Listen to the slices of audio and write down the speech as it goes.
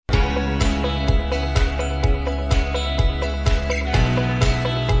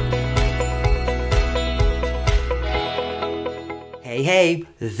Hey,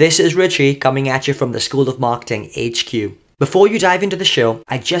 this is Richie coming at you from the School of Marketing HQ. Before you dive into the show,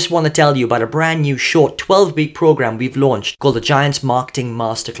 I just want to tell you about a brand new short 12-week program we've launched called the Giants Marketing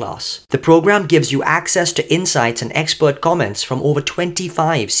Masterclass. The program gives you access to insights and expert comments from over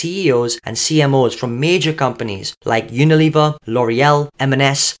 25 CEOs and CMOs from major companies like Unilever, L'Oreal,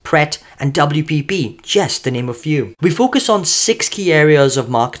 M&S, Pret, and WPP, just to name a few. We focus on 6 key areas of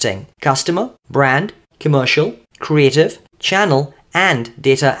marketing: customer, brand, commercial, creative, channel, and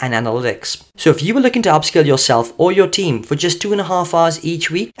data and analytics. So if you were looking to upskill yourself or your team for just 2.5 hours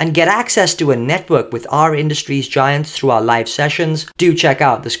each week and get access to a network with our industry's giants through our live sessions, do check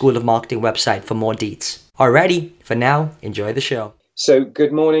out the School of Marketing website for more deets. Alrighty, for now, enjoy the show. So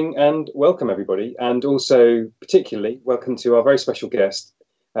good morning and welcome everybody, and also particularly welcome to our very special guest.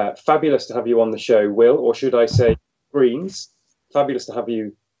 Fabulous to have you on the show, Will, or should I say Greens. Fabulous to have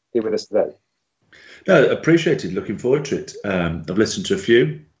you here with us today. No, appreciated. Looking forward to it. I've listened to a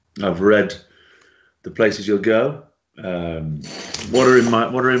few. I've read the places you'll go. What are in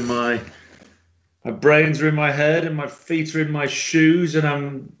my brains are in my head, and my feet are in my shoes,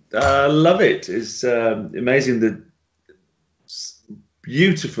 and I love it. It's amazing the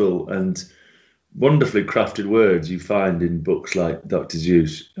beautiful and wonderfully crafted words you find in books like Dr.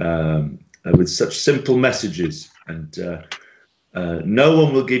 Seuss, with such simple messages, and no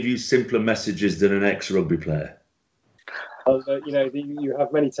one will give you simpler messages than an ex-rugby player. You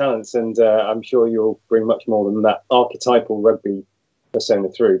have many talents, and I'm sure you'll bring much more than that archetypal rugby persona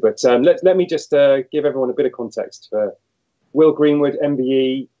through. But let me just give everyone a bit of context for Will Greenwood,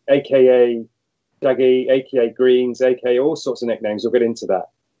 MBE, aka Daggy, aka Greens, aka all sorts of nicknames. We'll get into that,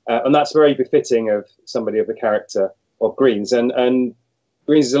 and that's very befitting of somebody of the character of Greens. And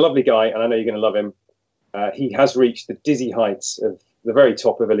Greens is a lovely guy, and I know you're going to love him. He has reached the dizzy heights of the very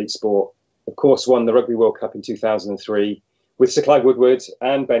top of elite sport. Of course, won the Rugby World Cup in 2003 with Sir Clive Woodward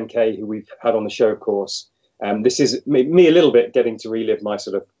and Ben Kay, who we've had on the show, of course. This is me a little bit getting to relive my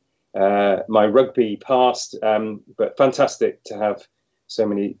sort of my rugby past, but fantastic to have so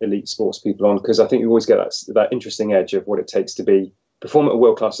many elite sports people on, because I think you always get that interesting edge of what it takes to perform at a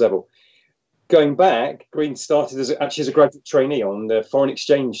world-class level. Going back, Green started as a graduate trainee on the foreign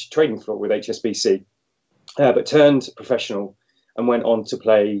exchange trading floor with HSBC. But turned professional and went on to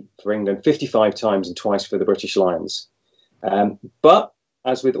play for England 55 times and twice for the British Lions. But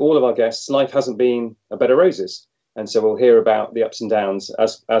as with all of our guests, life hasn't been a bed of roses. And so we'll hear about the ups and downs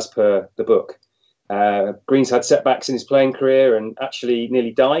as per the book. Green's had setbacks in his playing career and actually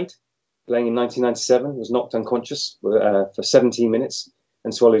nearly died playing in 1997, was knocked unconscious for 17 minutes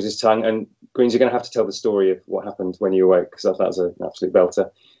and swallowed his tongue. And Greens, you're going to have to tell the story of what happened when you awoke, because that was an absolute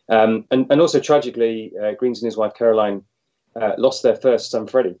belter. And also tragically, Greens and his wife Caroline lost their first son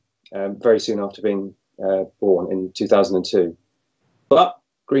Freddie very soon after being born in 2002. But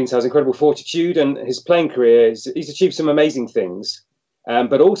Greens has incredible fortitude, and his playing career, he's achieved some amazing things,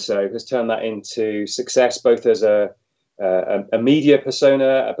 but also has turned that into success both as a media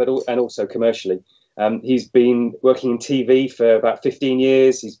persona, and also commercially. He's been working in TV for about 15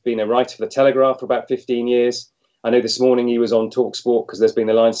 years. He's been a writer for The Telegraph for about 15 years. I know this morning he was on TalkSport because there's been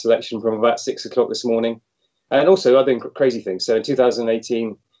a line selection from about 6 o'clock this morning. And also other crazy things. So in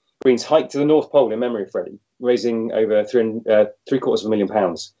 2018, Greens hiked to the North Pole in memory of Freddie, raising over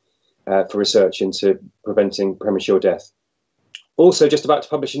 £750,000 for research into preventing premature death. Also just about to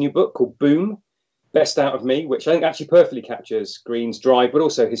publish a new book called Boom, Best Out of Me, which I think actually perfectly captures Greens' drive, but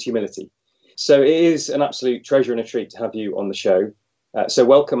also his humility. So it is an absolute treasure and a treat to have you on the show. So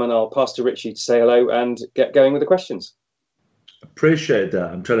welcome, and I'll pass to Richie to say hello and get going with the questions. Appreciate that.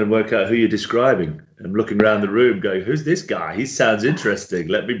 I'm trying to work out who you're describing. I'm looking around the room going, who's this guy? He sounds interesting.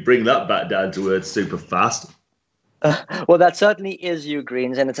 Let me bring that back down to earth super fast. Well, that certainly is you,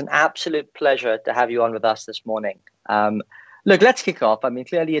 Greens, and it's an absolute pleasure to have you on with us this morning. Look, let's kick off. I mean,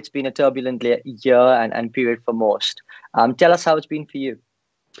 clearly it's been a turbulent year and period for most. Tell us how it's been for you.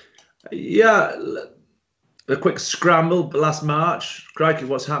 Yeah, a quick scramble last March. Crikey,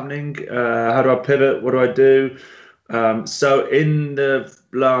 what's happening? How do I pivot? What do I do? So in the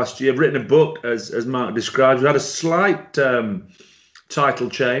last year, I've written a book, as Mark described. We had a slight title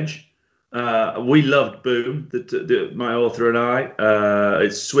change. We loved Boom, my author and I.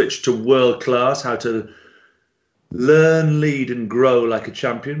 It's switched to World Class, how to learn, lead and grow like a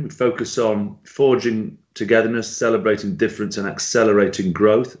champion. We focus on forging togetherness, celebrating difference and accelerating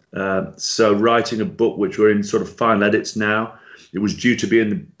growth. So writing a book, which we're in sort of final edits now. It was due to be in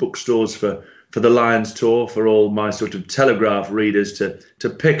the bookstores for the Lions tour, for all my sort of Telegraph readers to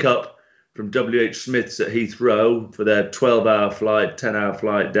pick up from W.H. Smith's at Heathrow for their 12-hour flight, 10-hour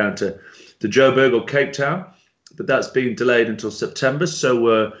flight down to Joburg or Cape Town. but that's been delayed until September. So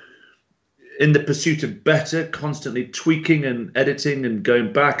we're in the pursuit of better, constantly tweaking and editing and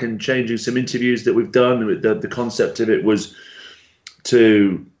going back and changing some interviews that we've done. The concept of it was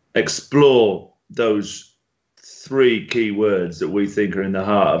to explore those 3 key words that we think are in the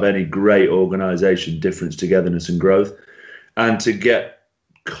heart of any great organization: difference, togetherness, and growth, and to get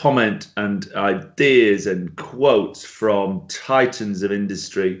comment and ideas and quotes from titans of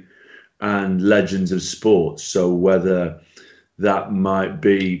industry and legends of sports. So whether that might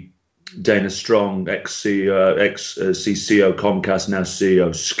be Dana Strong, ex-CEO, ex-CCO Comcast, now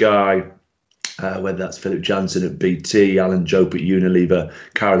CEO Sky, whether that's Philip Jansen at BT, Alan Jope at Unilever,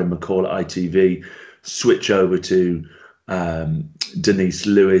 Carolyn McCall at ITV, switch over to Denise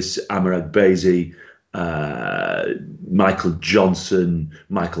Lewis, Amarag Bezi, Michael Johnson,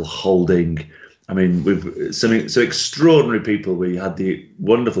 Michael Holding. I mean, we've some extraordinary people we had the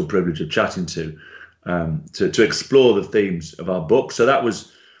wonderful privilege of chatting to explore the themes of our book. So that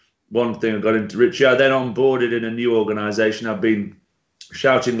was one thing I got into. Richie, I then onboarded in a new organisation. I've been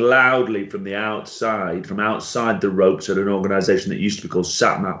shouting loudly from outside the ropes at an organisation that used to be called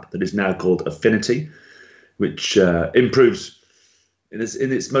SatMap, that is now called Affinity, which improves, in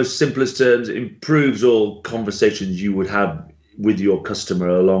its most simplest terms, it improves all conversations you would have with your customer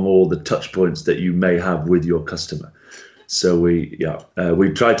along all the touch points that you may have with your customer. So we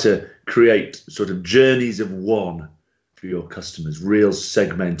try to create sort of journeys of one for your customers, real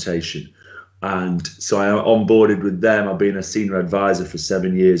segmentation. And so I onboarded with them. I've been a senior advisor for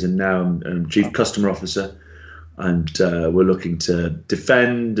 7 years, and now I'm chief customer officer. And we're looking to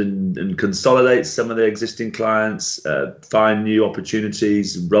defend and consolidate some of the existing clients, find new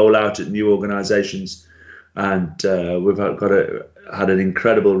opportunities, roll out at new organizations. And we've had an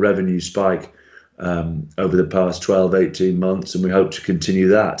incredible revenue spike over the past 12, 18 months, and we hope to continue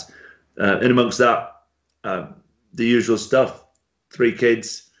that. In amongst that, the usual stuff: 3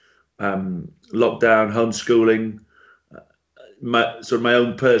 kids, lockdown, homeschooling, my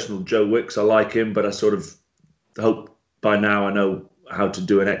own personal Joe Wicks. I like him, but I sort of hope by now I know how to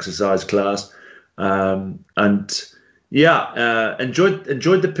do an exercise class. Enjoyed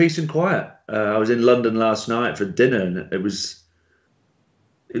the peace and quiet. I was in London last night for dinner, and it was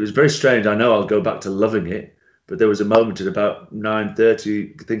very strange. I know I'll go back to loving it, but there was a moment at about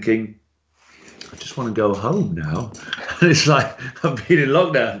 9:30 thinking, I just want to go home now. And it's like, I've been in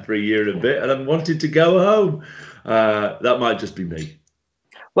lockdown for a year and a bit, and I'm wanting to go home. That might just be me.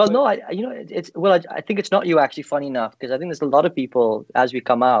 Well, no, I think it's not you, actually, funny enough, because I think there's a lot of people as we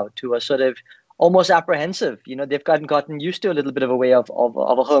come out who are sort of almost apprehensive. They've gotten used to a little bit of a way of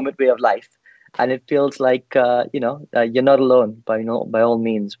a hermit way of life, and it feels like you're not alone by all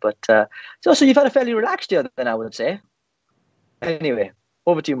means. But so you've had a fairly relaxed year, then, I would say. Anyway,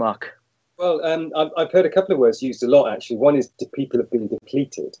 over to you, Mark. Well, I've heard a couple of words used a lot, actually. One is people have been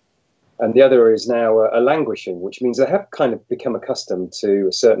depleted, and the other is now a languishing, which means they have kind of become accustomed to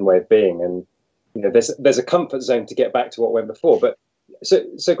a certain way of being. And there's a comfort zone to get back to what went before. But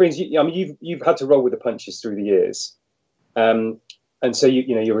so Greens, you've had to roll with the punches through the years, and so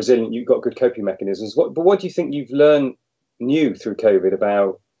you're resilient. You've got good coping mechanisms. But what do you think you've learned new through COVID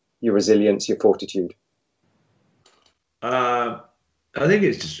about your resilience, your fortitude? I think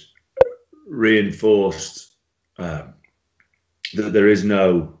it's just reinforced that there is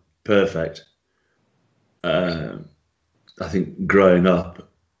no perfect. I think growing up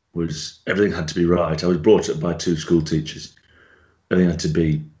everything had to be right. I was brought up by 2 school teachers. Everything had to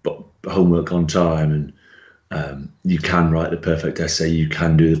be homework on time, and you can write the perfect essay, you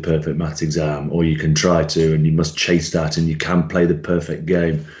can do the perfect maths exam, or you can try to, and you must chase that, and you can play the perfect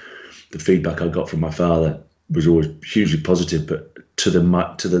game. The feedback I got from my father was always hugely positive, but to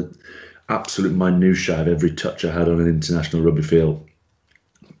the absolute minutiae of every touch I had on an international rugby field,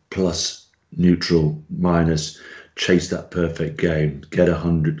 plus, neutral, minus, chase that perfect game, get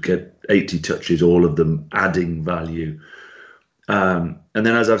 100, get 80 touches, all of them adding value. And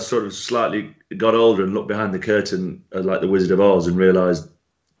then as I've sort of slightly got older and looked behind the curtain like the Wizard of Oz and realised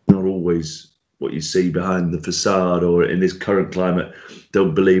not always what you see behind the facade, or in this current climate,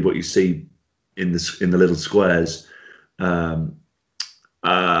 don't believe what you see in the little squares.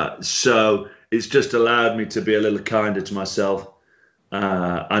 So it's just allowed me to be a little kinder to myself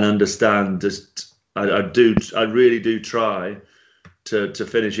and understand. I really do try to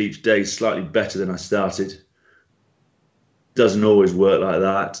finish each day slightly better than I started. Doesn't always work like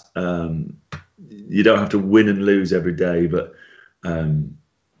that. You don't have to win and lose every day, but can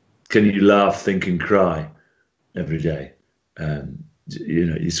you laugh, think, and cry every day?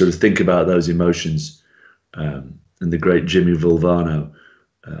 You sort of think about those emotions. And the great Jimmy Vulvano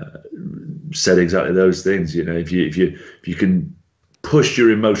said exactly those things. You know, if you can push your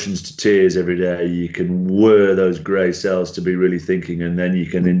emotions to tears every day, you can whir those grey cells to be really thinking, and then you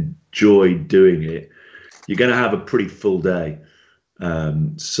can enjoy doing it. You're going to have a pretty full day.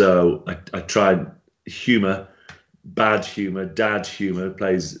 So I try humour. Bad humour, dad humour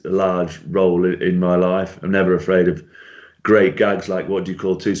plays a large role in my life. I'm never afraid of great gags like what do you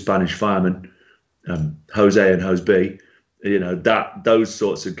call two Spanish firemen, Jose and Jose B. You know, those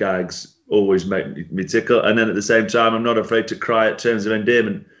sorts of gags always make me tickle. And then at the same time, I'm not afraid to cry at terms of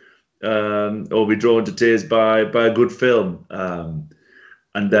endearment, or be drawn to tears by a good film.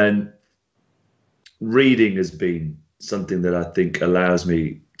 And then reading has been something that I think allows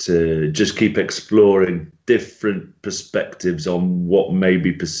me to just keep exploring different perspectives on what may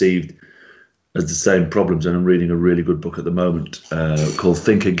be perceived as the same problems. And I'm reading a really good book at the moment called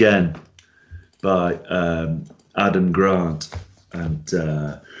Think Again by Adam Grant, and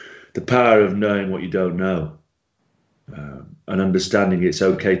the power of knowing what you don't know, and understanding it's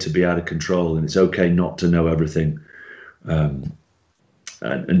okay to be out of control and it's okay not to know everything, and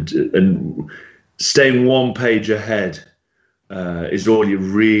staying one page ahead is all you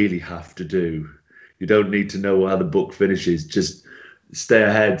really have to do. You don't need to know how the book finishes, just stay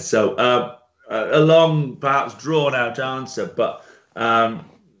ahead. So a long, perhaps drawn out answer, but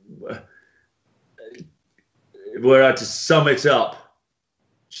were I to sum it up,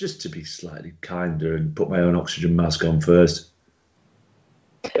 just to be slightly kinder and put my own oxygen mask on first.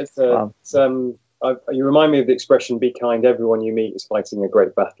 You remind me of the expression, be kind, everyone you meet is fighting a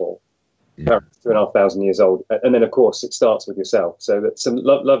great battle. Yeah. 2,500 years old. And then, of course, it starts with yourself. So that's some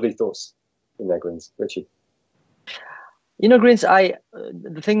lovely thoughts in there, Greens. Richie? You know, Greens,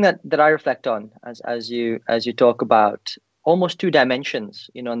 the thing that I reflect on as you talk about almost two dimensions,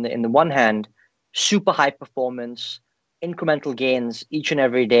 you know, in the one hand, super high performance, incremental gains each and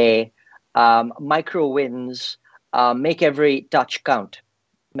every day, micro wins, make every touch count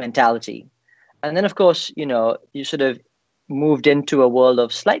mentality. And then, of course, you know, you sort of moved into a world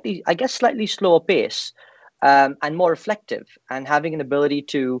of slightly slower pace, and more reflective, and having an ability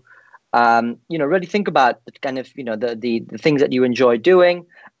to, really think about the kind of, the things that you enjoy doing.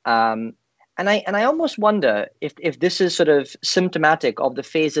 And I almost wonder if this is sort of symptomatic of the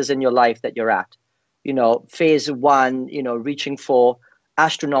phases in your life that you're at. You know, phase one, reaching for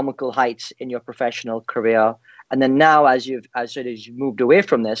astronomical heights in your professional career. And then now, as you've moved away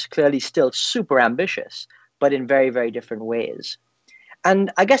from this, clearly still super ambitious, but in very, very different ways.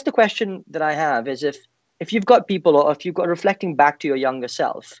 And I guess the question that I have is if you've got people, or if you've got reflecting back to your younger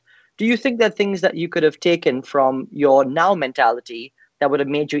self, do you think there are things that you could have taken from your now mentality that would have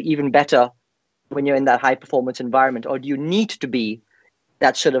made you even better when you're in that high performance environment? Or do you need to be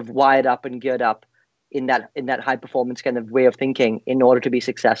that sort of wired up and geared up in that high performance kind of way of thinking in order to be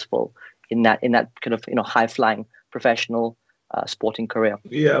successful in that kind of, high flying professional sporting career?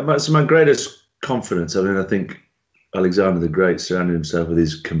 Yeah, that's my greatest confidence. I mean, I think Alexander the Great surrounded himself with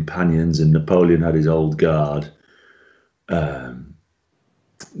his companions, and Napoleon had his old guard.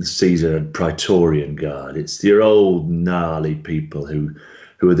 Caesar had Praetorian Guard. It's your old gnarly people who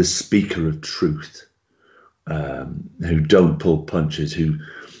are the speaker of truth, who don't pull punches, who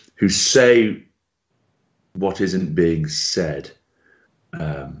say what isn't being said,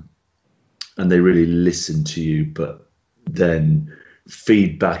 and they really listen to you, but then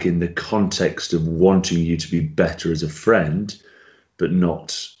feedback in the context of wanting you to be better as a friend, but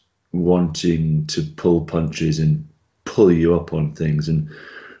not wanting to pull punches and pull you up on things. And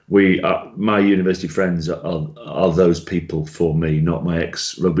my university friends are those people for me, not my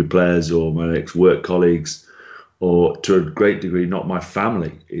ex-rugby players or my ex-work colleagues, or to a great degree, not my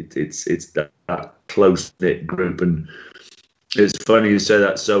family. It's that close-knit group. And it's funny you say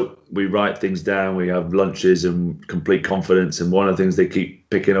that. So we write things down, we have lunches and complete confidence. And one of the things they keep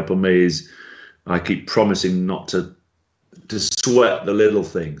picking up on me is I keep promising not to sweat the little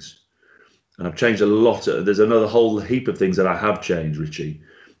things. And I've changed a lot. There's another whole heap of things that I have changed, Richie,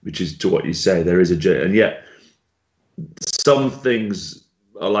 which is to what you say. There is and yet some things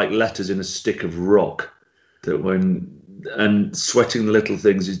are like letters in a stick of rock, and sweating the little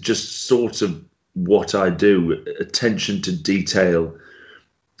things is just sort of what I do. Attention to detail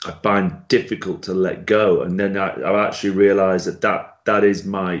I find difficult to let go, and then I actually realized that is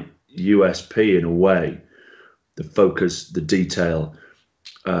my USP in a way. The focus, the detail.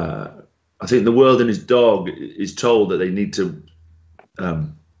 I think the world and his dog is told that they need to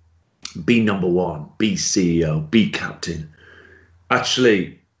be number one, be CEO, be captain.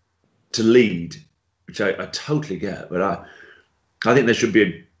 Actually, to lead, which I totally get, but I think there should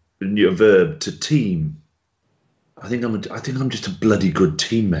be a verb, to team. I think I'm just a bloody good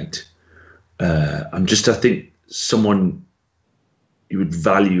teammate. I think someone you would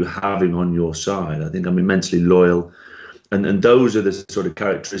value having on your side. I think I'm immensely loyal, and those are the sort of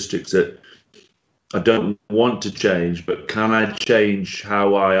characteristics that I don't want to change. But can I change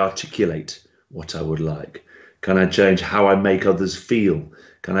how I articulate what I would like? Can I change how I make others feel?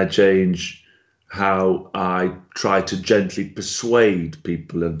 Can I change how I try to gently persuade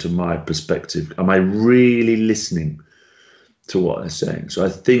people into my perspective? Am I really listening to what they're saying? So I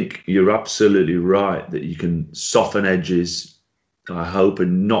think you're absolutely right that you can soften edges, I hope,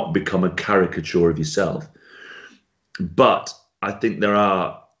 and not become a caricature of yourself. But I think there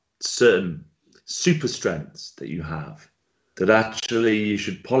are certain super strengths that you have that actually you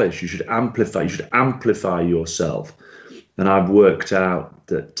should polish, you should amplify yourself. And I've worked out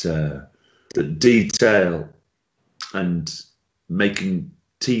that that detail and making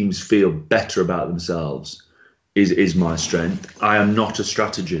teams feel better about themselves is my strength. I am not a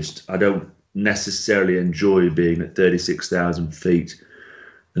strategist. I don't necessarily enjoy being at 36,000 feet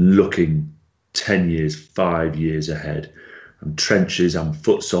and looking 10 years, 5 years ahead. I'm trenches, I'm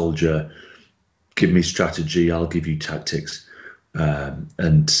foot soldier. Give me strategy, I'll give you tactics.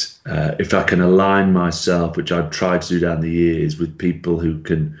 If I can align myself, which I've tried to do down the years, with people who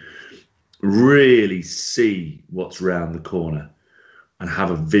can really see what's round the corner and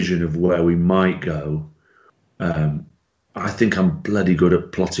have a vision of where we might go, I think I'm bloody good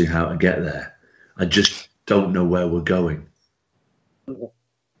at plotting how to get there. I just don't know where we're going.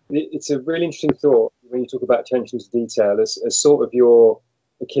 It's a really interesting thought when you talk about attention to detail as sort of your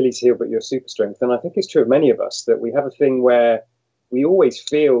Achilles heel, but your super strength. And I think it's true of many of us that we have a thing where we always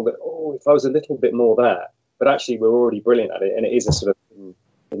feel that, oh, if I was a little bit more that, but actually we're already brilliant at it, and it is a sort of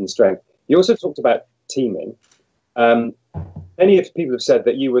hidden strength. You also talked about teaming. Many of people have said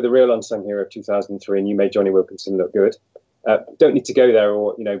that you were the real unsung hero of 2003 and you made Jonny Wilkinson look good. Don't need to go there,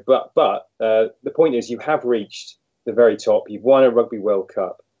 or but the point is you have reached the very top. You've won a Rugby World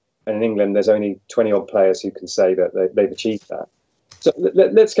Cup, and in England there's only 20 odd players who can say that they've achieved that. So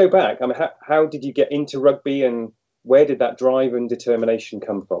let's go back. I mean, how did you get into rugby, and where did that drive and determination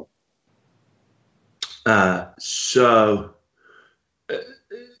come from?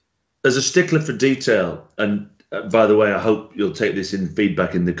 As a stickler for detail, and by the way, I hope you'll take this in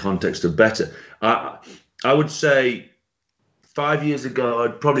feedback in the context of better. I would say 5 years ago,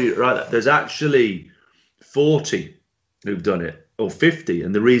 I'd probably write that there's actually 40 who've done it, or 50,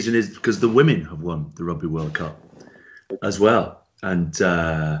 and the reason is because the women have won the Rugby World Cup as well. And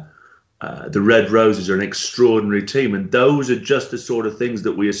the Red Roses are an extraordinary team, and those are just the sort of things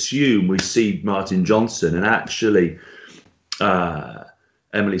that we assume. We see Martin Johnson, and actually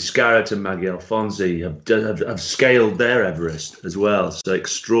Emily Scarrett and Maggie Alfonsi have scaled their Everest as well. So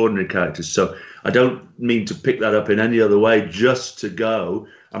extraordinary characters. So I don't mean to pick that up in any other way, just to go.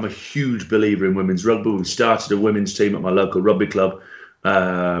 I'm a huge believer in women's rugby. We started a women's team at my local rugby club.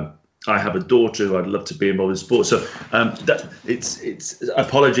 I have a daughter who I'd love to be involved in sport. So it's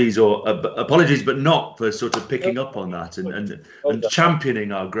apologies, but not for sort of picking up on that and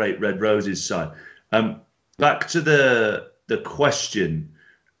championing our great Red Roses side. Back to the question.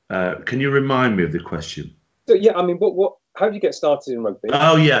 Can you remind me of the question? So yeah, I mean, how did you get started in rugby?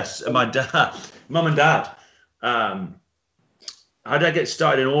 Oh yes, my dad, mum and dad. How did I get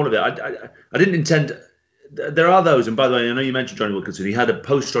started in all of it? I didn't intend. There are those, and by the way, I know you mentioned Jonny Wilkinson. He had a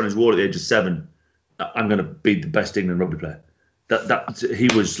poster on his wall at the age of 7. I'm going to be the best England rugby player. That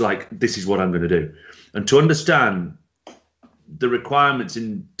he was like, this is what I'm going to do. And to understand the requirements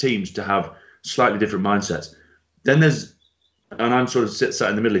in teams to have slightly different mindsets, then there's, and I'm sort of sat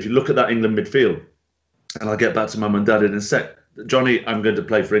in the middle. If you look at that England midfield, and I'll get back to mum and dad in a sec. Jonny, I'm going to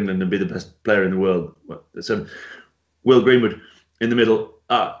play for England and be the best player in the world. So Will Greenwood in the middle.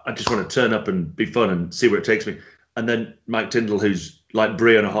 I just want to turn up and be fun and see where it takes me. And then Mike Tyndall, who's like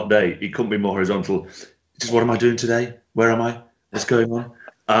Brie on a hot day, he couldn't be more horizontal. Just, what am I doing today? Where am I? What's going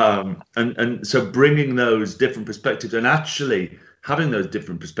on? And so bringing those different perspectives and actually having those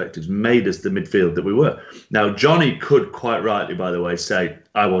different perspectives made us the midfield that we were. Now, Jonny could quite rightly, by the way, say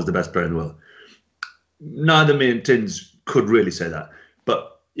I was the best player in the world. Neither me and Tins could really say that.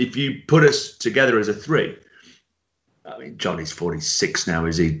 But if you put us together as a three, I mean, Johnny's 46 now,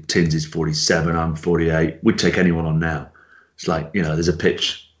 is he? Tins is 47, I'm 48. We'd take anyone on now. It's like, there's a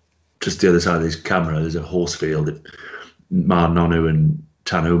pitch just the other side of this camera. There's a horse field. If Mar Nonu and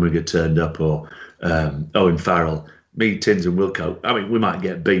Tan Umaga turned up, or Owen Farrell, me, Tins and Wilco, I mean, we might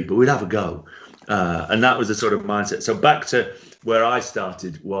get beat, but we'd have a go. And that was the sort of mindset. So back to where I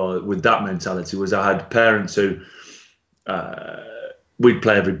started with that mentality was I had parents who we'd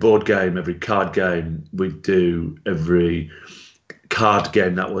play every board game, every card game. We'd do every card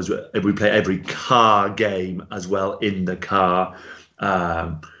game. We'd play every car game as well in the car.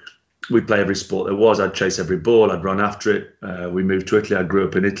 We'd play every sport there was. I'd chase every ball. I'd run after it. We moved to Italy. I grew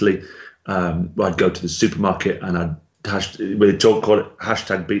up in Italy. I'd go to the supermarket and we call it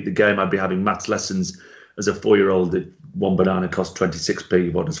hashtag beat the game. I'd be having maths lessons as a 4-year-old. That one banana cost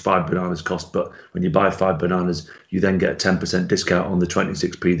 26p. What does 5 bananas cost? But when you buy 5 bananas, you then get a 10% discount on the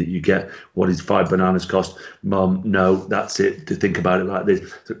 26p that you get. What does 5 bananas cost? Mum, no, that's it. To think about it like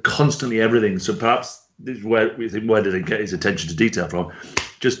this. So constantly everything. So perhaps this is where we think, where did he get his attention to detail from?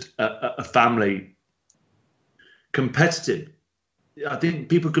 Just a family competitive. I think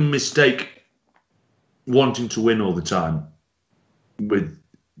people can mistake wanting to win all the time with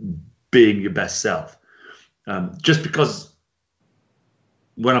being your best self. Just because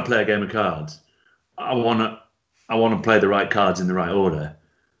when I play a game of cards, I want to play the right cards in the right order.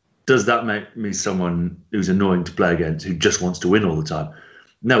 Does that make me someone who's annoying to play against, who just wants to win all the time?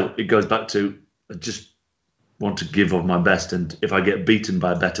 No, it goes back to I just want to give of my best, and if I get beaten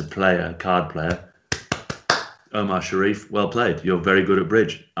by a better player, card player, Omar Sharif, well played. You're very good at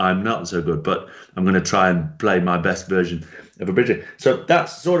bridge. I'm not so good, but I'm going to try and play my best version of a bridge. So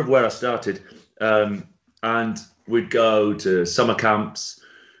that's sort of where I started. And we'd go to summer camps.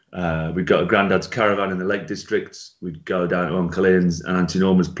 We'd go to Grandad's Caravan in the Lake Districts. We'd go down to Uncle Ian's and Auntie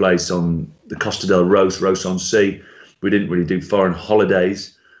Norma's place on the Costa del Ros on Sea. We didn't really do foreign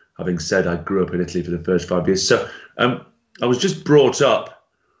holidays. Having said, I grew up in Italy for the first 5 years. So I was just brought up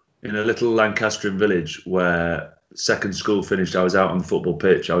in a little Lancastrian village where second school finished, I was out on the football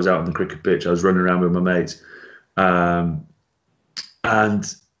pitch. I was out on the cricket pitch. I was running around with my mates. And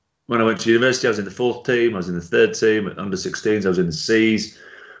when I went to university, I was in the 4th team. I was in the 3rd team. At under 16s, I was in the C's.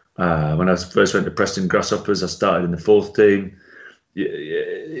 When I first went to Preston Grasshoppers, I started in the 4th team.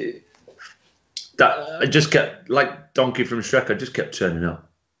 I just kept, like Donkey from Shrek, I just kept turning up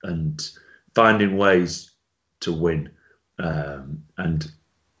and finding ways to win. And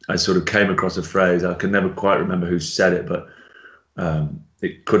I sort of came across a phrase, I can never quite remember who said it, but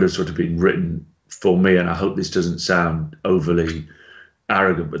it could have sort of been written for me, and I hope this doesn't sound overly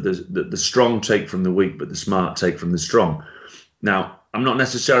arrogant, but the strong take from the weak, but the smart take from the strong. Now, I'm not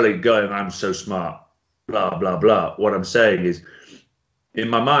necessarily going, I'm so smart, blah, blah, blah. What I'm saying is, in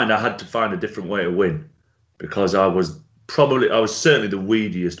my mind, I had to find a different way to win, because I was certainly the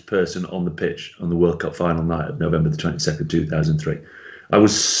weediest person on the pitch on the World Cup final night of November the 22nd, 2003. I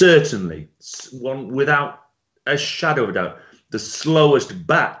was certainly, without a shadow of a doubt, the slowest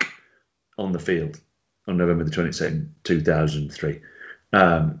back on the field on November the 22nd, 2003.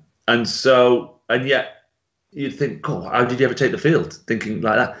 And yet you'd think, oh, how did you ever take the field? Thinking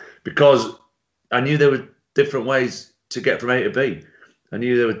like that, because I knew there were different ways to get from A to B. I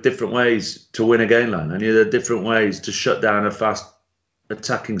knew there were different ways to win a gain line. I knew there were different ways to shut down a fast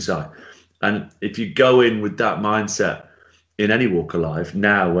attacking side. And if you go in with that mindset in any walk of life,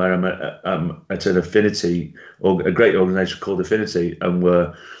 now where I'm at an Affinity, or a great organisation called Affinity, and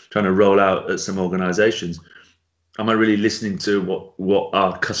we're trying to roll out at some organisations, am I really listening to what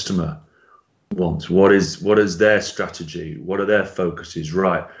our customer wants? What is their strategy? What are their focuses?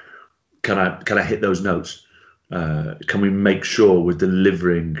 Right? Can I hit those notes? Can we make sure we're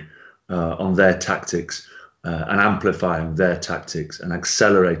delivering on their tactics and amplifying their tactics and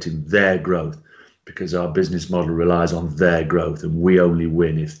accelerating their growth? Because our business model relies on their growth, and we only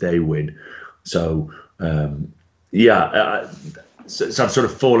win if they win. So so I've sort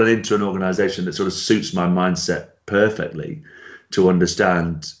of fallen into an organisation that sort of suits my mindset perfectly, to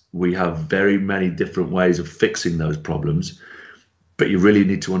understand we have very many different ways of fixing those problems, but you really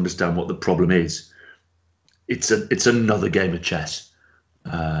need to understand what the problem is. It's another game of chess,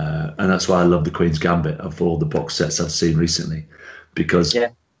 and that's why I love the Queen's Gambit of all the box sets I've seen recently, because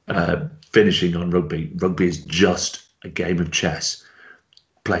finishing on rugby is just a game of chess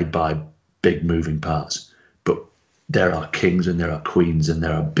played by big moving parts. But there are kings and there are queens and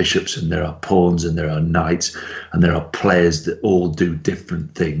there are bishops and there are pawns and there are knights and there are players that all do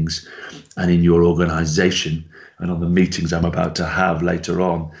different things. And in your organisation and on the meetings I'm about to have later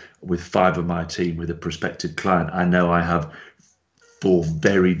on with 5 of my team with a prospective client, I know I have 4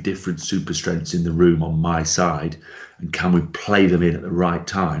 very different super strengths in the room on my side, and can we play them in at the right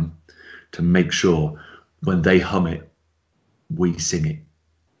time to make sure when they hum it, we sing it.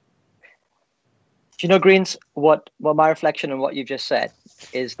 Do you know, Greens, what my reflection on what you just said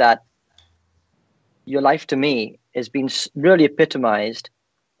is that your life to me has been really epitomized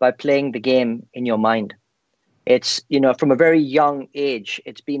by playing the game in your mind. It's, from a very young age,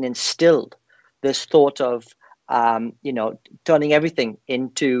 it's been instilled, this thought of turning everything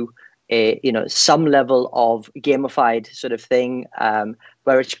into some level of gamified sort of thing,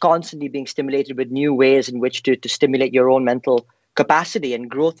 where it's constantly being stimulated with new ways in which to stimulate your own mental capacity and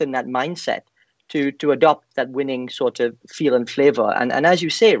growth in that mindset to adopt that winning sort of feel and flavor. And as you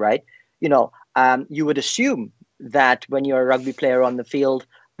say, right, you would assume that when you're a rugby player on the field,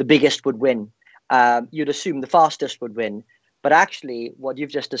 the biggest would win. You'd assume the fastest would win. But actually, what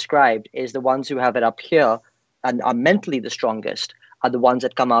you've just described is the ones who have it up here and are mentally the strongest are the ones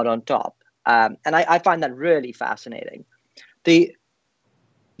that come out on top. And I find that really fascinating. The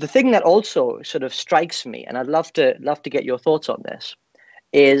thing that also sort of strikes me, and I'd love to get your thoughts on this,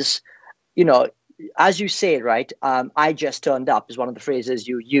 is, as you say, right, I just turned up is one of the phrases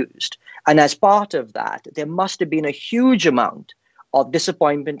you used. And as part of that, there must have been a huge amount of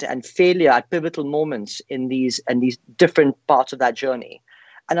disappointment and failure at pivotal moments in these different parts of that journey.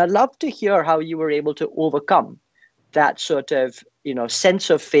 And I'd love to hear how you were able to overcome that sort of, sense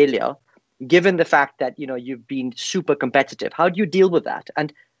of failure, given the fact that, you've been super competitive. How do you deal with that?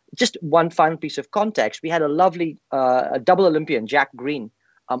 And just one final piece of context, we had a lovely a double Olympian, Jack Green,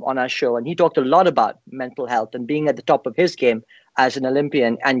 on our show, and he talked a lot about mental health and being at the top of his game as an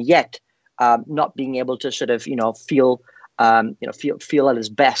Olympian, and yet not being able to sort of, feel at his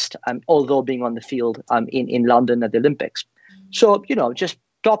best, although being on the field in London at the Olympics. So, just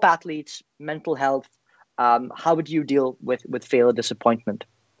top athletes, mental health. How would you deal with failure, disappointment?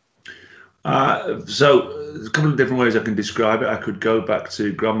 So there's a couple of different ways I can describe it. I could go back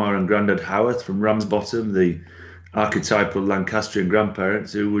to Grandma and Grandad Howarth from Ramsbottom, the archetypal Lancastrian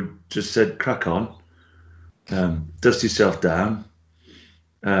grandparents who would just said, crack on, dust yourself down,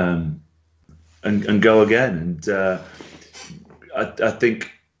 and go again. And I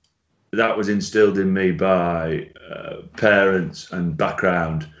think that was instilled in me by parents and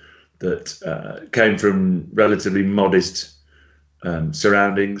background that came from relatively modest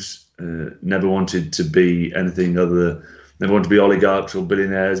surroundings. Never wanted to be anything never wanted to be oligarchs or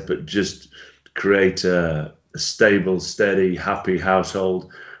billionaires, but just create a stable, steady, happy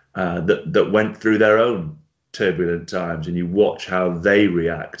household that went through their own turbulent times. And you watch how they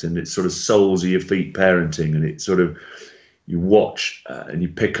react, and it's sort of soles of your feet parenting, and it's sort of, you watch and you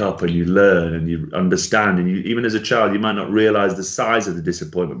pick up and you learn and you understand, and you, even as a child, you might not realize the size of the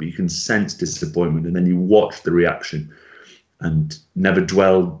disappointment, but you can sense disappointment, and then you watch the reaction and never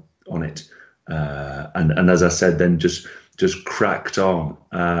dwell on it, and as I said, then just cracked on.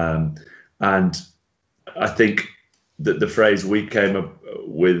 And I think that the phrase we came up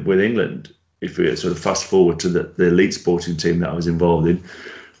with England, if we sort of fast forward to the elite sporting team that I was involved in,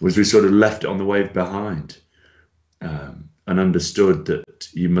 was we sort of left it on the wave behind, and understood that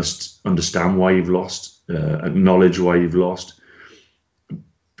you must understand why you've lost, acknowledge why you've lost,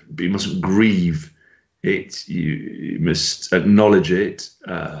 but you mustn't grieve it. You must acknowledge it,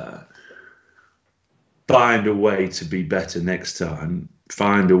 find a way to be better next time,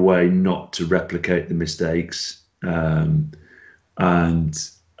 find a way not to replicate the mistakes, and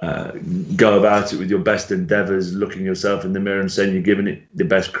go about it with your best endeavours, looking yourself in the mirror and saying you're giving it the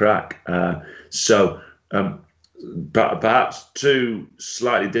best crack. But perhaps two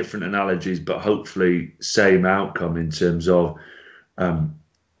slightly different analogies, but hopefully same outcome in terms of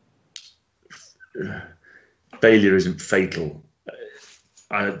failure isn't fatal.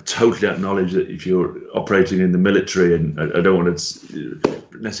 I totally acknowledge that if you're operating in the military, and I don't want to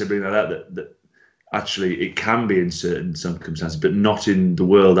necessarily bring that out, that actually it can be in certain circumstances, but not in the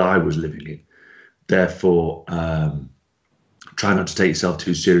world I was living in. Therefore, try not to take yourself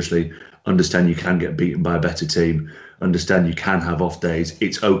too seriously. Understand you can get beaten by a better team. Understand you can have off days.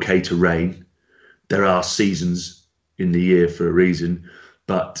 It's okay to rain. There are seasons in the year for a reason,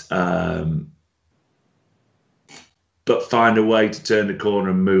 but find a way to turn the corner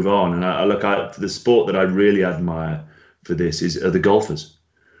and move on. And I look at the sport that I really admire for this are the golfers.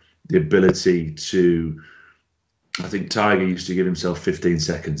 The ability to, I think Tiger used to give himself 15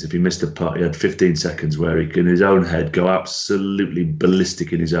 seconds. If he missed a putt, he had 15 seconds where he can, in his own head, go absolutely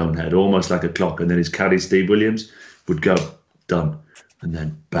ballistic in his own head, almost like a clock. And then his caddy, Steve Williams, would go, done. And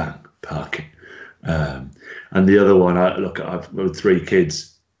then bang, parking. And the other one, I've got 3 kids.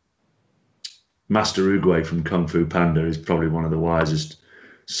 Master Uruguay from Kung Fu Panda is probably one of the wisest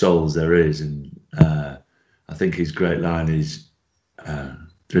souls there is. And I think his great line is,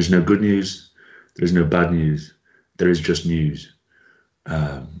 there's no good news, there's no bad news, there is just news.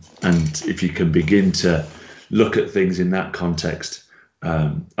 And if you can begin to look at things in that context,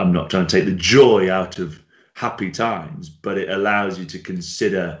 I'm not trying to take the joy out of happy times, but it allows you to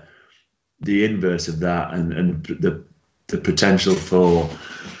consider the inverse of that, and the potential for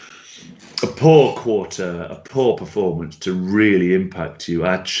a poor quarter, a poor performance to really impact you.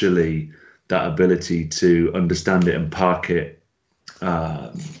 Actually, that ability to understand it and park it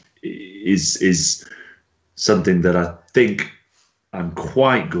is something that I think I'm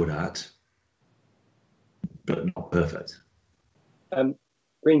quite good at, but not perfect.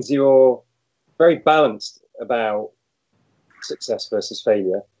 Greens, you're very balanced about success versus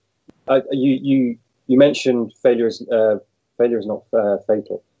failure. You mentioned failure is not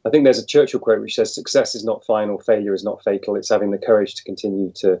fatal. I think there's a Churchill quote which says, "Success is not final, failure is not fatal. It's having the courage to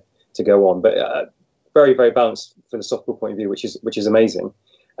continue to go on." But very, very balanced philosophical point of view, which is amazing.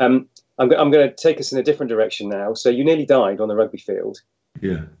 I'm going to take us in a different direction now. So you nearly died on the rugby field.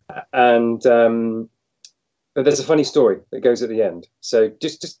 Yeah. And but there's a funny story that goes at the end. So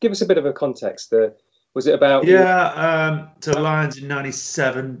just give us a bit of a context. Was it about? Yeah. So the Lions in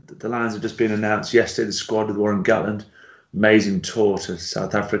 '97. The Lions have just been announced yesterday. The squad with Warren Gatland. Amazing tour to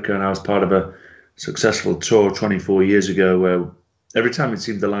South Africa, and I was part of a successful tour 24 years ago where every time it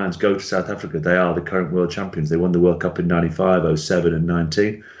seemed the Lions go to South Africa, they are the current world champions. They won the World Cup in 95, 07 and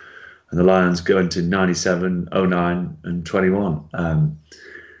 19, and the Lions go into 97, 09 and 21.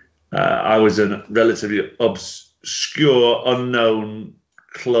 I was a relatively obscure, unknown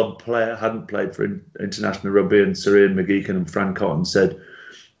club player, hadn't played for international rugby, and Sir Ian McGeechan and Frank Cotton said,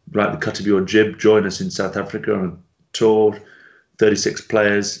 "Right, the cut of your jib, join us in South Africa on a tour, 36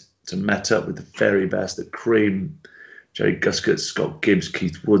 players to met up with the very best, the cream, Jerry Guscott, Scott Gibbs,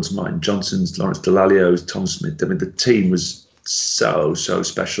 Keith Woods, Martin Johnson's, Lawrence Delalios, Tom Smith." I mean, the team was so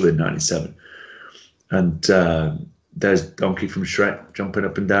special in 97. And there's Donkey from Shrek jumping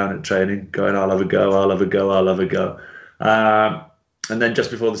up and down at training, going, "I'll have a go, I'll have a go, I'll have a go." And then just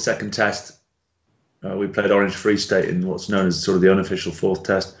before the second test, we played Orange Free State in what's known as sort of the unofficial fourth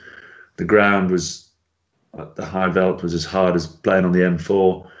test. The ground was, the high veld was as hard as playing on the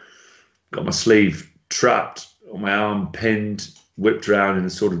M4. Got my sleeve trapped on my arm, pinned, whipped around in a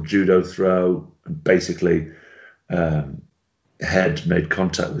sort of judo throw, and basically head made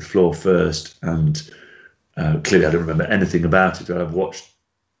contact with floor first. And clearly I don't remember anything about it. I've watched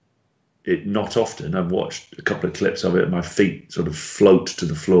it not often. I've watched a couple of clips of it. My feet sort of float to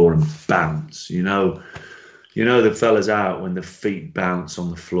the floor and bounce. You know the fella's out when the feet bounce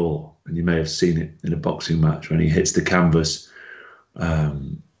on the floor, and you may have seen it in a boxing match when he hits the canvas,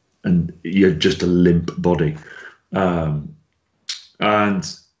 and you're just a limp body. And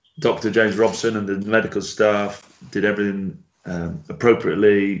Dr. James Robson and the medical staff did everything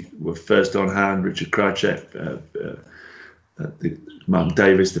appropriately. Were first on hand. Richard Krycek, Mark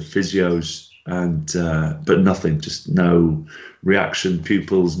Davis, the physios, and but nothing, just no reaction,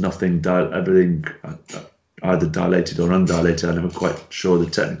 pupils, nothing, everything either dilated or undilated. I'm never quite sure the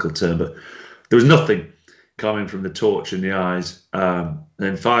technical term, but there was nothing coming from the torch in the eyes. And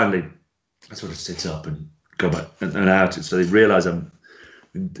then finally, I sort of sit up and go back and out. So they realise I'm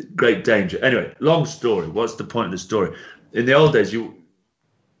in great danger. Anyway, long story. What's the point of the story? In the old days,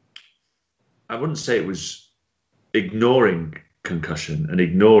 I wouldn't say it was ignoring concussion and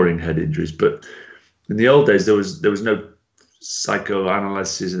ignoring head injuries, but in the old days there was no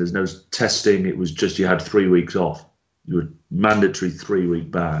psychoanalysis and there's no testing. It was just you had 3 weeks off. You were mandatory 3-week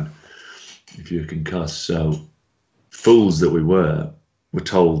ban if you were concussed. So fools that we were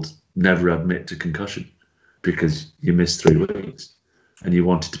told never admit to concussion because you missed 3 weeks and you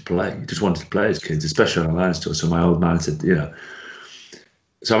wanted to play. You just wanted to play as kids, especially on a Lions tour. So my old man said,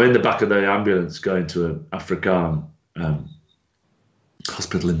 so I'm in the back of the ambulance going to an Afrikaan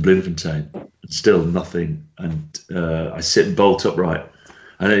hospital in Bloemfontein. Still nothing, and I sit bolt upright,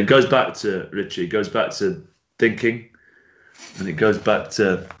 and it goes back to Richie. It goes back to thinking, and it goes back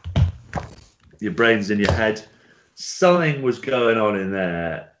to your brain's in your head. Something was going on in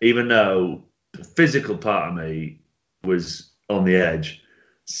there, even though the physical part of me was on the edge.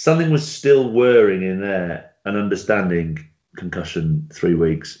 Something was still whirring in there, and understanding concussion, 3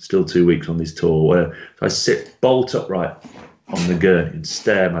 weeks, still 2 weeks on this tour. Where I sit bolt upright on the gurney and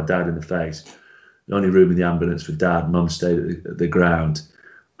stare my dad in the face. The only room in the ambulance for Dad. Mum stayed at the ground.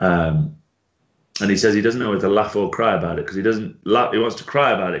 And he says he doesn't know whether to laugh or cry about it because he doesn't laugh. He wants to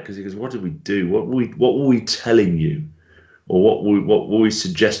cry about it because he goes, "What did we do? What were we telling you? Or what were we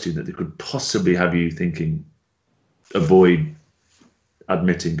suggesting that they could possibly have you thinking, avoid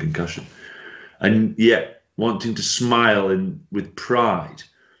admitting concussion?" And yet wanting to smile with pride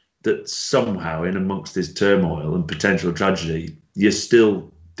that somehow in amongst this turmoil and potential tragedy, you're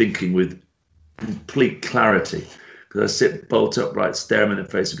still thinking with complete clarity. Because I sit bolt upright, stare him in the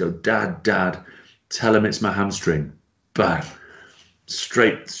face and go, Dad, tell him it's my hamstring. Bang.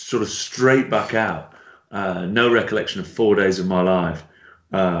 Straight back out. No recollection of 4 days of my life.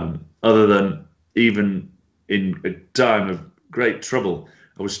 other than even in a time of great trouble,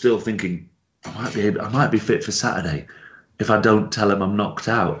 I was still thinking I might be fit for Saturday if I don't tell them I'm knocked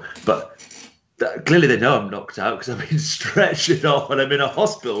out. But clearly they know I'm knocked out because I've been stretched off and I'm in a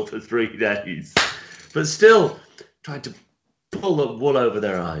hospital for 3 days. But still trying to pull the wool over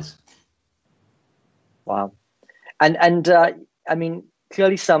their eyes. Wow. And I mean,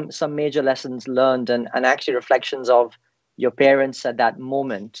 clearly some major lessons learned and actually reflections of your parents at that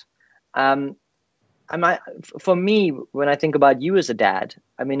moment. For me, when I think about you as a dad,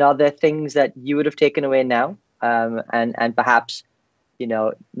 I mean, are there things that you would have taken away now? And perhaps,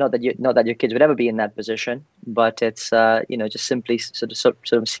 not that your kids would ever be in that position, but it's, just simply sort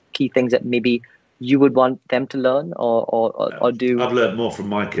of key things that maybe you would want them to learn or do. I've learned more from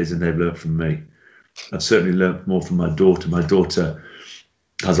my kids than they've learned from me. I've certainly learned more from my daughter. My daughter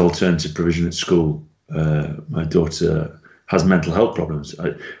has alternative provision at school. My daughter has mental health problems.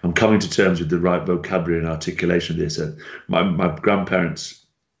 I'm coming to terms with the right vocabulary and articulation of this. My grandparents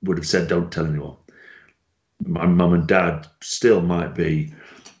would have said, don't tell anyone. My mum and dad still might be,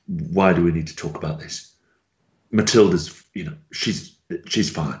 why do we need to talk about this? Matilda's, she's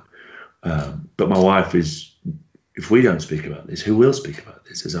fine. But my wife is, if we don't speak about this, who will speak about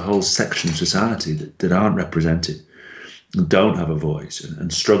this? There's a whole section of society that aren't represented and don't have a voice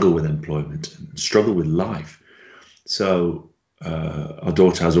and struggle with employment and struggle with life. So our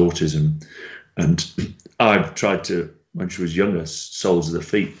daughter has autism, and I've tried to, when she was younger, soles of the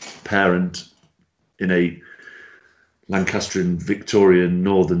feet, parent in a Lancastrian, Victorian,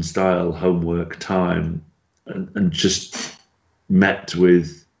 Northern style homework time, and just met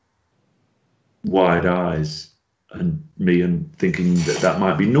with wide eyes and me and thinking that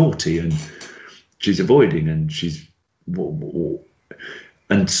might be naughty, and she's avoiding, and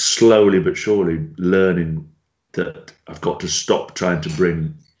and slowly but surely learning that I've got to stop trying to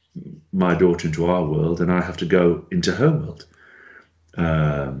bring my daughter into our world and I have to go into her world.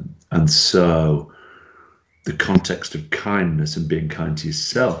 And so the context of kindness and being kind to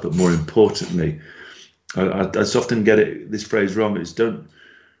yourself, but more importantly, I often get this phrase wrong. It's don't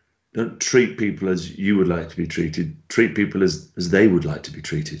treat people as you would like to be treated. Treat people as they would like to be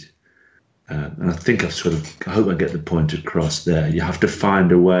treated. And I think I hope I get the point across there. You have to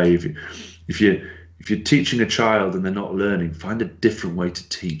find a way. If you're teaching a child and they're not learning, find a different way to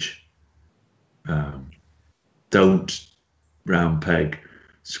teach. Don't round peg,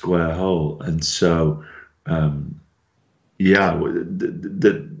 square hole. And so, the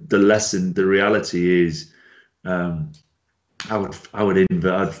lesson, the reality is, I'd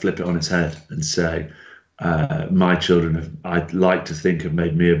flip it on its head and say, my children I'd like to think have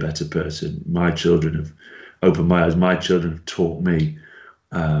made me a better person. My children have opened my eyes. My children have taught me,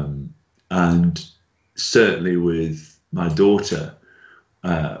 and certainly with my daughter,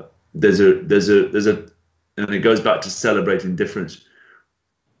 there's a, and it goes back to celebrating difference.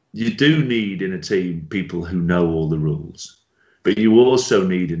 You do need in a team people who know all the rules, but you also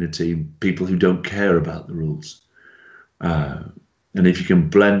need in a team people who don't care about the rules. And if you can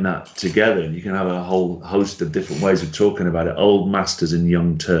blend that together, you can have a whole host of different ways of talking about it. Old masters and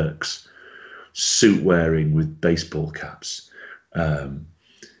young Turks, suit wearing with baseball caps, perfect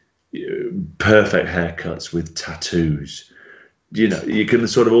haircuts with tattoos. You can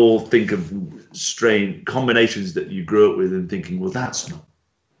sort of all think of strange combinations that you grew up with and thinking, well, that's not.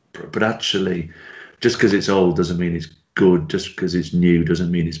 But actually, just because it's old doesn't mean it's good. Just because it's new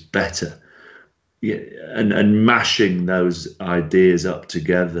doesn't mean it's better. Yeah, and mashing those ideas up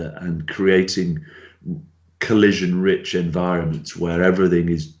together and creating collision-rich environments where everything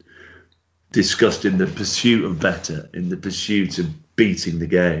is discussed in the pursuit of better, in the pursuit of beating the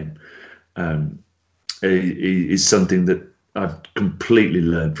game, is something that I've completely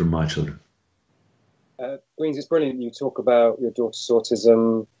learned from my children. Greens, it's brilliant you talk about your daughter's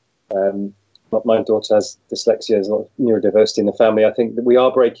autism. My daughter has dyslexia, there's a lot of neurodiversity in the family. I think that we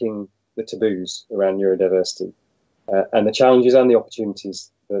are breaking the taboos around neurodiversity and the challenges and the opportunities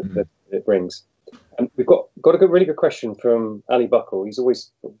that it brings. And we've got a really good question from Ali Buckle. He's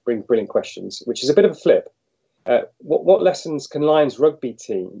always brings brilliant questions, which is a bit of a flip. What lessons can the Lions rugby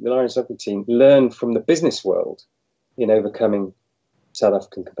team learn from the business world in overcoming South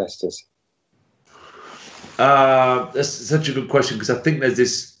African competitors? That's such a good question, because I think there's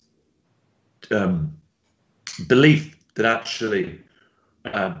this belief that actually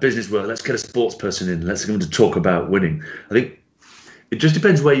business world, let's get a sports person in, let's get them to talk about winning. I think it just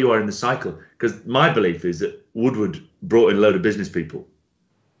depends where you are in the cycle, because my belief is that Woodward brought in a load of business people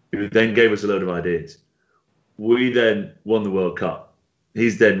who then gave us a load of ideas. We then won the World Cup.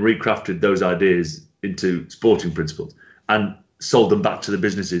 He's then recrafted those ideas into sporting principles and sold them back to the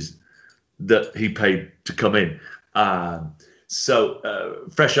businesses that he paid to come in. So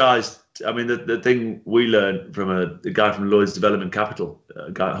fresh eyes. I mean, the thing we learned from the guy from Lloyd's Development Capital,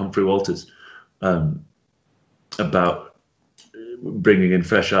 a guy Humphrey Walters, about bringing in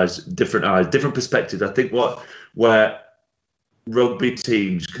fresh eyes, different perspectives. I think where rugby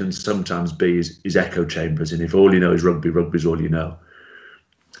teams can sometimes be is echo chambers, and if all you know is rugby, rugby's all you know.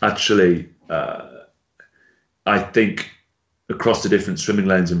 Actually, I think across the different swimming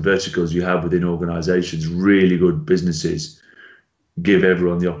lanes and verticals you have within organisations, really good businesses give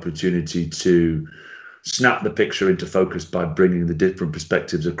everyone the opportunity to snap the picture into focus by bringing the different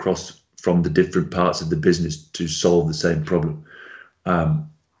perspectives across from the different parts of the business to solve the same problem.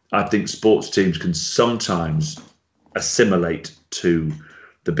 I think sports teams can sometimes assimilate to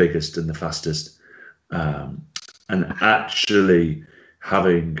the biggest and the fastest, and actually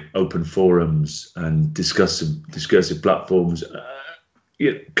having open forums and discursive platforms,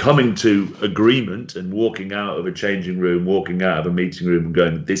 coming to agreement and walking out of a changing room, walking out of a meeting room and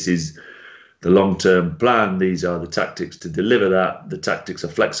going, this is the long-term plan, these are the tactics to deliver that, the tactics are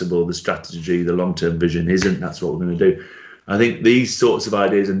flexible, the strategy, the long-term vision isn't, that's what we're going to do. I think these sorts of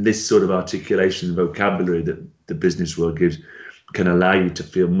ideas and this sort of articulation and vocabulary that the business world gives can allow you to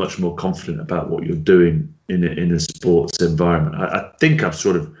feel much more confident about what you're doing in a sports environment. I think I've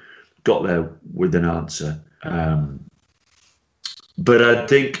sort of got there with an answer. But I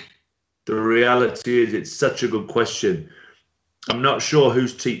think the reality is it's such a good question. I'm not sure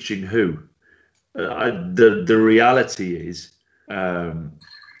who's teaching who. The reality is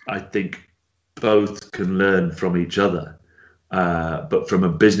I think both can learn from each other. But from a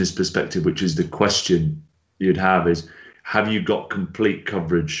business perspective, which is the question you'd have, is have you got complete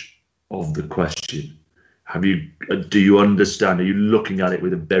coverage of the question? Do you understand? Are you looking at it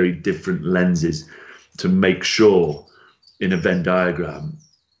with a very different lenses to make sure in a Venn diagram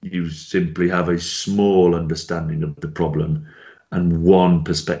you simply have a small understanding of the problem and one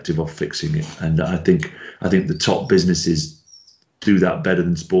perspective of fixing it? And I think the top businesses do that better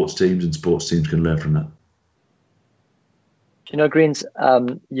than sports teams, and sports teams can learn from that. You know, Greens,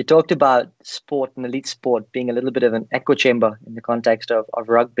 you talked about sport and elite sport being a little bit of an echo chamber in the context of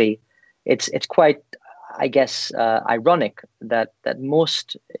rugby. It's quite, I guess, ironic that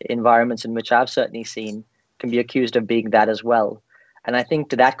most environments in which I've certainly seen can be accused of being that as well. And I think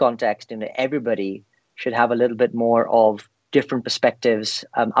to that context, everybody should have a little bit more of different perspectives,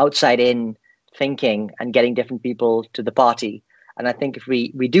 outside in thinking and getting different people to the party. And I think if we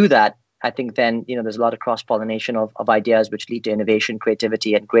do that, I think then, there's a lot of cross-pollination of ideas which lead to innovation,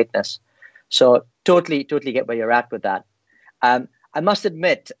 creativity, and greatness. So totally get where you're at with that. I must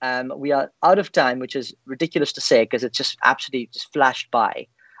admit, we are out of time, which is ridiculous to say because it's just absolutely just flashed by.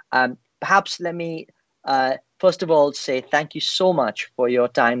 Perhaps let me, first of all, say thank you so much for your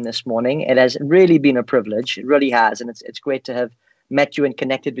time this morning. It has really been a privilege. It really has. And it's great to have met you and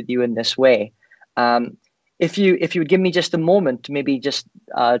connected with you in this way. If you would give me just a moment to maybe just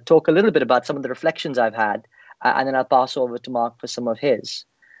talk a little bit about some of the reflections I've had, and then I'll pass over to Mark for some of his.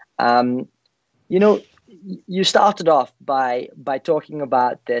 You started off by talking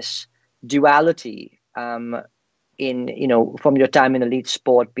about this duality from your time in elite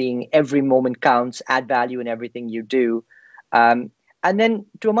sport being every moment counts, add value in everything you do. And then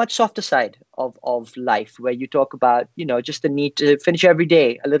to a much softer side of life where you talk about, just the need to finish every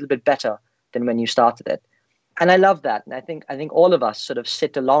day a little bit better than when you started it. And I love that. And I think all of us sort of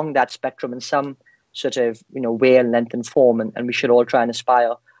sit along that spectrum in some sort of, way and length and form. And we should all try and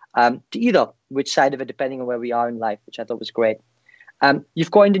aspire to either which side of it, depending on where we are in life, which I thought was great.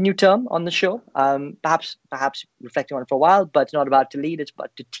 You've coined a new term on the show, perhaps reflecting on it for a while, but it's not about to lead, it's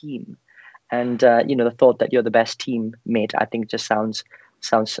about to team. And, the thought that you're the best teammate, I think just sounds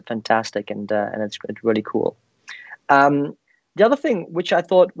fantastic. And it's really cool. The other thing, which I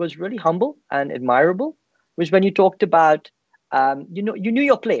thought was really humble and admirable, was when you talked about, you knew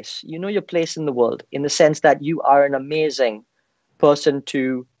your place. You know your place in the world in the sense that you are an amazing person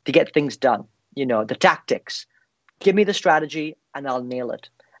to get things done. The tactics. Give me the strategy and I'll nail it.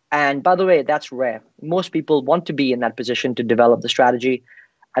 And by the way, that's rare. Most people want to be in that position to develop the strategy.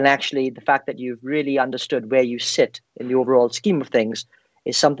 And actually, the fact that you've really understood where you sit in the overall scheme of things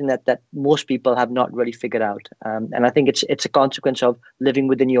is something that most people have not really figured out. And I think it's a consequence of living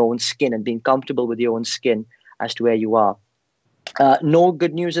within your own skin and being comfortable with your own skin as to where you are. No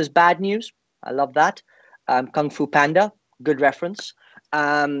good news is bad news. I love that. Kung Fu Panda, good reference.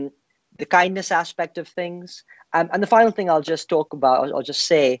 The kindness aspect of things. And the final thing I'll just talk about, I'll just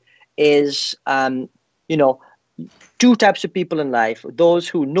say is, two types of people in life, those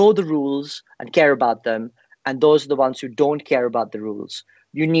who know the rules and care about them, and those are the ones who don't care about the rules.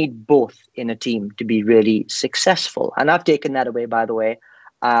 you need both in a team to be really successful. And I've taken that away, by the way.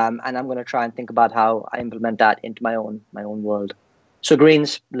 And I'm going to try and think about how I implement that into my own world. So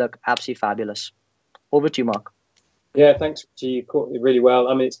Greens, look, absolutely fabulous. Over to you, Mark. Yeah, thanks, Richie. You caught it really well.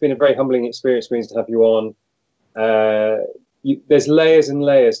 I mean, it's been a very humbling experience, Greens, to have you on. There's layers and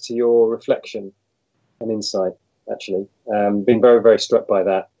layers to your reflection and insight, actually. Been very, very struck by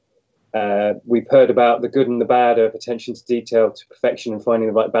that. We've heard about the good and the bad of attention to detail, to perfection, and finding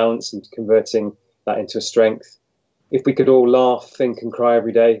the right balance and converting that into a strength. If we could all laugh, think, and cry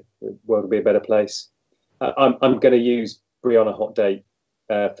every day, the world would be a better place. I'm going to use Brie on a hot date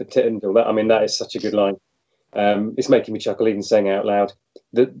for Tyndall. I mean, that is such a good line. It's making me chuckle even saying it out loud.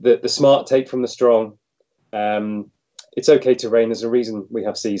 The smart take from the strong. It's okay to rain. There's a reason we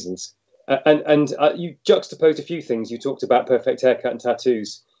have seasons. And you juxtaposed a few things. You talked about perfect haircut and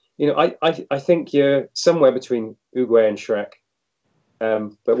tattoos. You know, I think you're somewhere between Uguay and Shrek.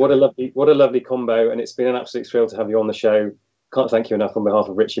 But what a lovely combo, and it's been an absolute thrill to have you on the show. Can't thank you enough on behalf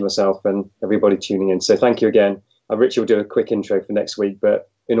of Richie, myself, and everybody tuning in. So thank you again. Richie will do a quick intro for next week, but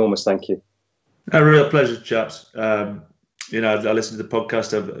enormous thank you. A real pleasure, chaps. You know, I listen to the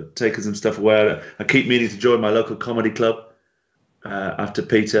podcast. I've taken some stuff away. I keep meaning to join my local comedy club after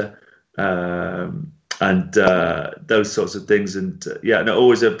Peter, and those sorts of things. And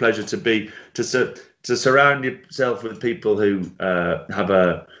always a pleasure to surround yourself with people who have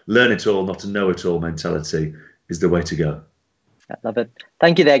a learn it all, not a know it all mentality is the way to go. I love it.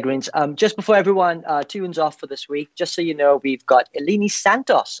 Thank you there, Greens. Just before everyone tunes off for this week, just so you know, we've got Eleni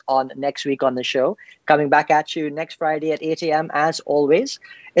Santos on next week on the show, coming back at you next Friday at 8 a.m. as always.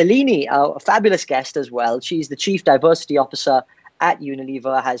 Eleni, a fabulous guest as well. She's the Chief Diversity Officer at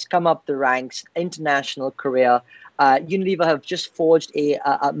Unilever, has come up the ranks, international career. Unilever have just forged a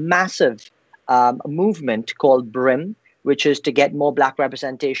massive movement called BRIM, which is to get more Black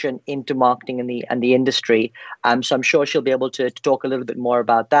representation into marketing and the industry. So I'm sure she'll be able to talk a little bit more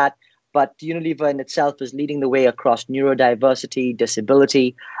about that. But Unilever in itself is leading the way across neurodiversity,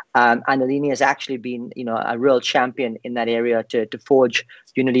 disability, and Eleni has actually been, a real champion in that area to forge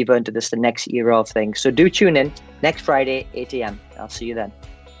Unilever into the next era of things. So do tune in next Friday, 8 a.m. I'll see you then.